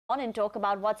On and talk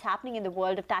about what's happening in the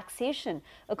world of taxation.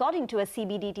 According to a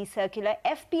CBDT circular,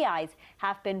 FPIs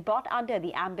have been brought under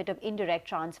the ambit of indirect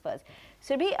transfers.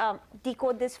 Surbi,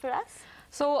 decode this for us.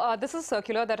 So this is a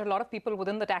circular that a lot of people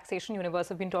within the taxation universe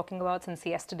have been talking about since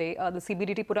yesterday. The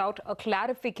CBDT put out a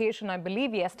clarification, I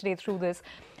believe, yesterday through this.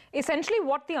 Essentially,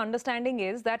 what the understanding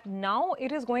is that now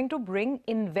it is going to bring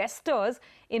investors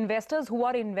who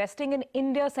are investing in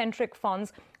India-centric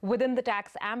funds within the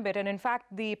tax ambit. And in fact,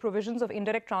 the provisions of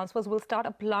indirect transfers will start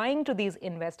applying to these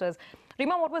investors.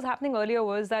 Rima, what was happening earlier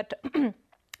was that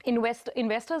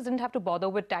investors didn't have to bother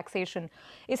with taxation.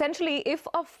 Essentially, if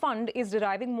a fund is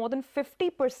deriving more than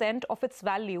 50% of its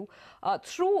value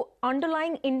through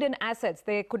underlying Indian assets,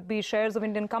 they could be shares of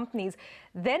Indian companies,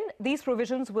 then these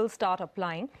provisions will start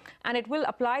applying. And it will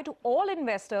apply to all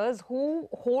investors who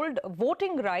hold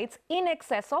voting rights in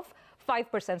excess of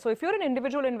 5%. So if you're an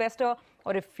individual investor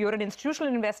or if you're an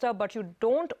institutional investor, but you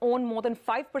don't own more than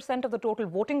 5% of the total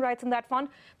voting rights in that fund,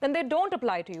 then they don't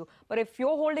apply to you. But if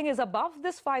your holding is above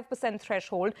this 5%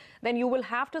 threshold, then you will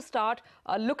have to start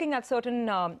looking at certain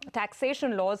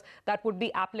taxation laws that would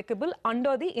be applicable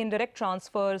under the indirect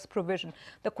transfers provision.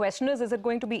 The question is it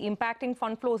going to be impacting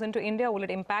fund flows into India? Will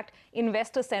it impact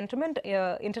investor sentiment,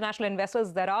 international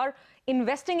investors that are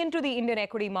investing into the Indian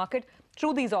equity market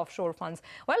through these offshore funds?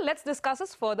 Well, let's discuss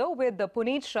this further with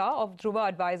Punit Shah of Dhruva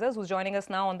Advisors, who's joining us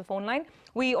now on the phone line.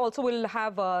 We also will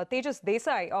have Tejas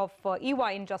Desai of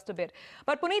EY in just a bit.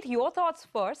 But Punit, your thoughts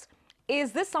first.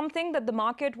 Is this something that the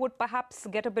market would perhaps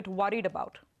get a bit worried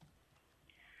about?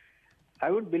 I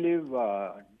would believe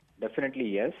definitely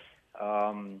yes.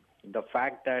 The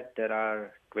fact that there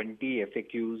are 20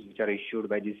 FAQs which are issued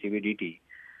by the CBDT,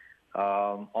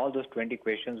 all those 20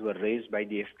 questions were raised by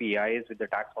the FPIs with the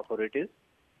tax authorities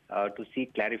to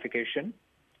seek clarification.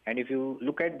 And if you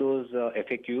look at those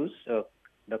FAQs,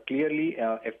 clearly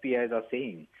FPIs are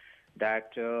saying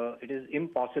that it is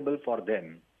impossible for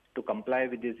them to comply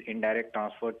with this indirect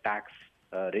transfer tax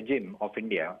regime of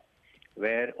India,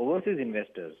 where overseas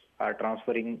investors are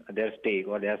transferring their stake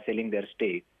or they are selling their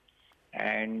stake,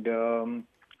 and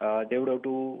they would have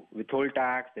to withhold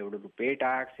tax, they would have to pay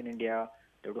tax in India,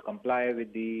 they have to comply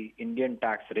with the Indian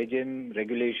tax regime,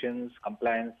 regulations,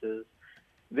 compliances,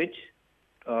 which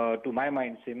to my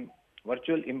mind seem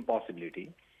virtual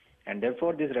impossibility. And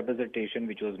therefore this representation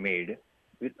which was made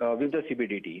with the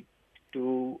CBDT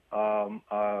to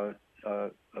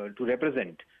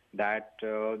represent that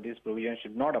this provision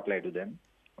should not apply to them,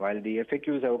 while the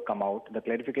FAQs have come out, the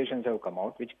clarifications have come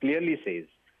out, which clearly says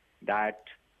that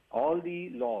all the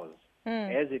laws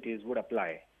as it is would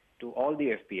apply to all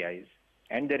the FPIs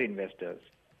and their investors,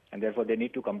 and therefore they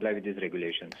need to comply with these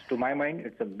regulations. To my mind,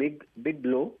 it's a big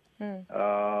blow.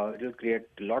 It will create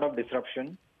a lot of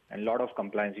disruption and a lot of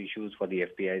compliance issues for the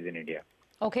FPIs in India.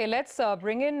 Okay, let's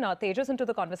bring in Tejas into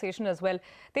the conversation as well.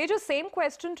 Tejas, same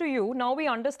question to you. Now we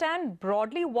understand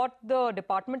broadly what the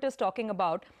department is talking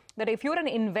about, that if you're an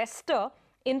investor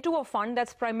into a fund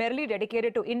that's primarily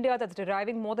dedicated to India, that's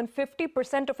deriving more than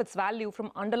 50% of its value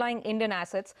from underlying Indian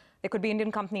assets, there could be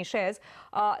Indian company shares,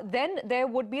 then there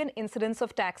would be an incidence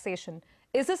of taxation.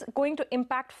 Is this going to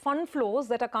impact fund flows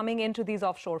that are coming into these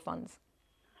offshore funds?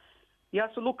 Yeah,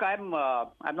 so look, I'm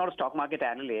not a stock market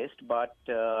analyst, but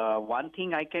one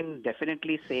thing I can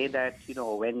definitely say that,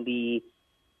 when the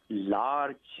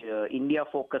large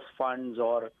India-focused funds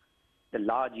or the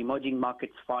large emerging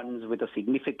markets funds with a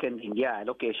significant India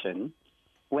allocation,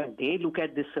 when they look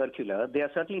at this circular, they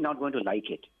are certainly not going to like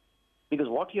it. Because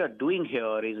what you are doing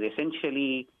here is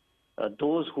essentially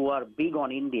those who are big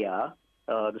on India,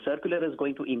 the circular is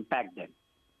going to impact them.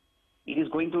 It is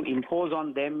going to impose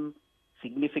on them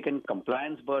significant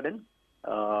compliance burden.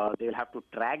 They'll have to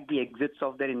track the exits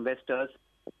of their investors,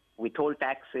 withhold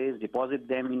taxes, deposit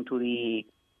them into the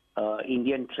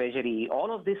Indian treasury.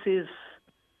 All of this is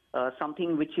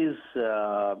something which is,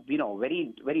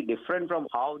 very, very different from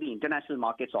how the international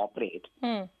markets operate.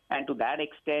 And to that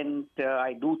extent,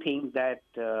 I do think that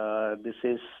this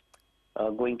is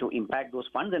going to impact those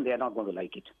funds, and they are not going to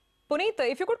like it. Punit,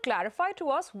 if you could clarify to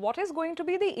us, what is going to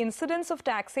be the incidence of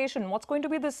taxation? What's going to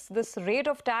be this rate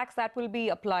of tax that will be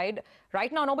applied? Right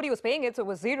now, nobody was paying it, so it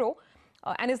was zero.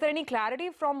 And is there any clarity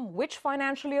from which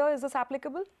financial year is this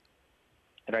applicable?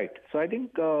 Right. So I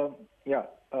think, two,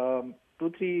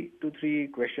 three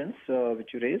questions which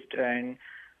you raised, and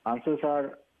answers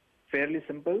are fairly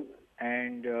simple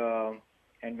and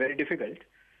very difficult.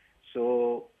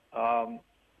 So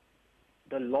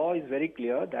the law is very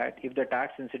clear that if the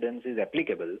tax incidence is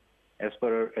applicable as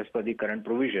per the current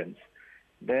provisions,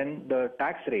 then the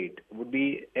tax rate would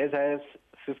be as high as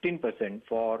 15%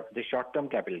 for the short-term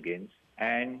capital gains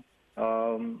and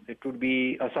it would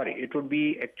be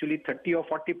actually 30 or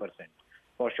 40%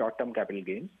 for short-term capital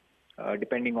gains,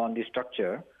 depending on the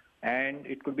structure, and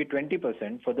it could be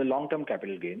 20% for the long-term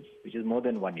capital gains, which is more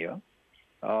than 1 year,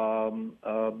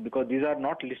 because these are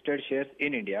not listed shares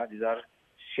in India. These are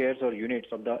shares or units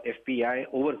of the FPI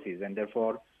overseas, and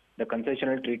therefore the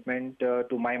concessional treatment,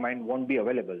 to my mind, won't be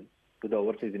available to the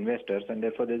overseas investors, and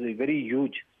therefore there's a very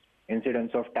huge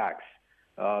incidence of tax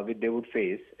which they would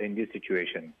face in this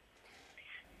situation.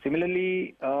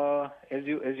 Similarly, as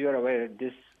you are aware,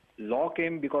 this law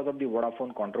came because of the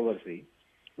Vodafone controversy,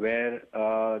 where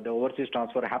the overseas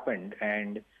transfer happened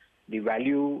and the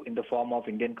value in the form of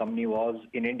Indian company was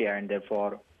in India, and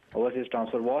therefore overseas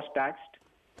transfer was taxed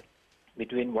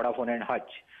between Vodafone and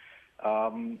Hutch.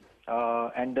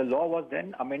 And the law was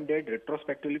then amended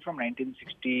retrospectively from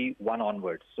 1961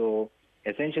 onwards. So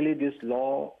essentially this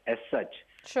law as such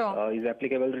is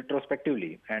applicable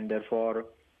retrospectively, and therefore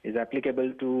is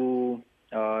applicable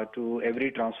to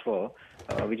every transfer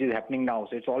which is happening now.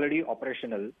 So it's already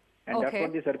operational, and that's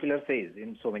what the circular says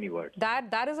in so many words.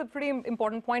 That is a pretty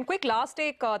important point. Quick last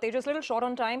take, Tejas, a little short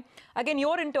on time. Again,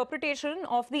 your interpretation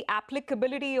of the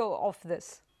applicability of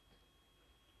this.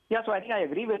 Yeah, so I think I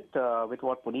agree with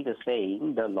what Punit is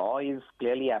saying. The law is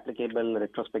clearly applicable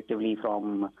retrospectively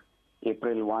from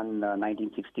April 1,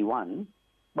 1961.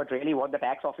 But really what the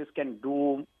tax office can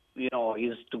do,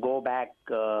 is to go back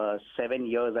 7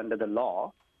 years under the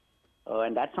law.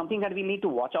 And that's something that we need to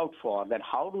watch out for, that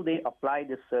how do they apply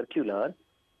this circular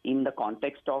in the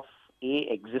context of A,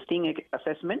 existing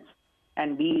assessments,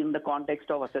 and B, in the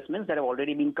context of assessments that have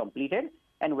already been completed,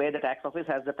 and where the tax office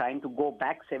has the time to go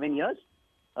back 7 years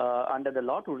under the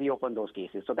law to reopen those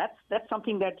cases. So that's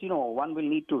something that, one will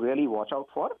need to really watch out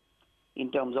for in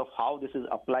terms of how this is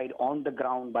applied on the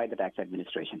ground by the tax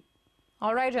administration.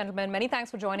 All right, gentlemen, many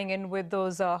thanks for joining in with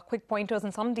those quick pointers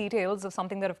and some details of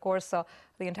something that, of course,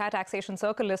 the entire taxation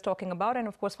circle is talking about. And,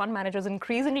 of course, fund managers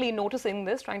increasingly noticing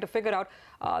this, trying to figure out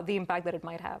the impact that it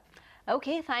might have.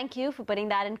 Okay, thank you for putting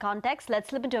that in context. Let's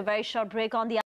slip into a very short break on the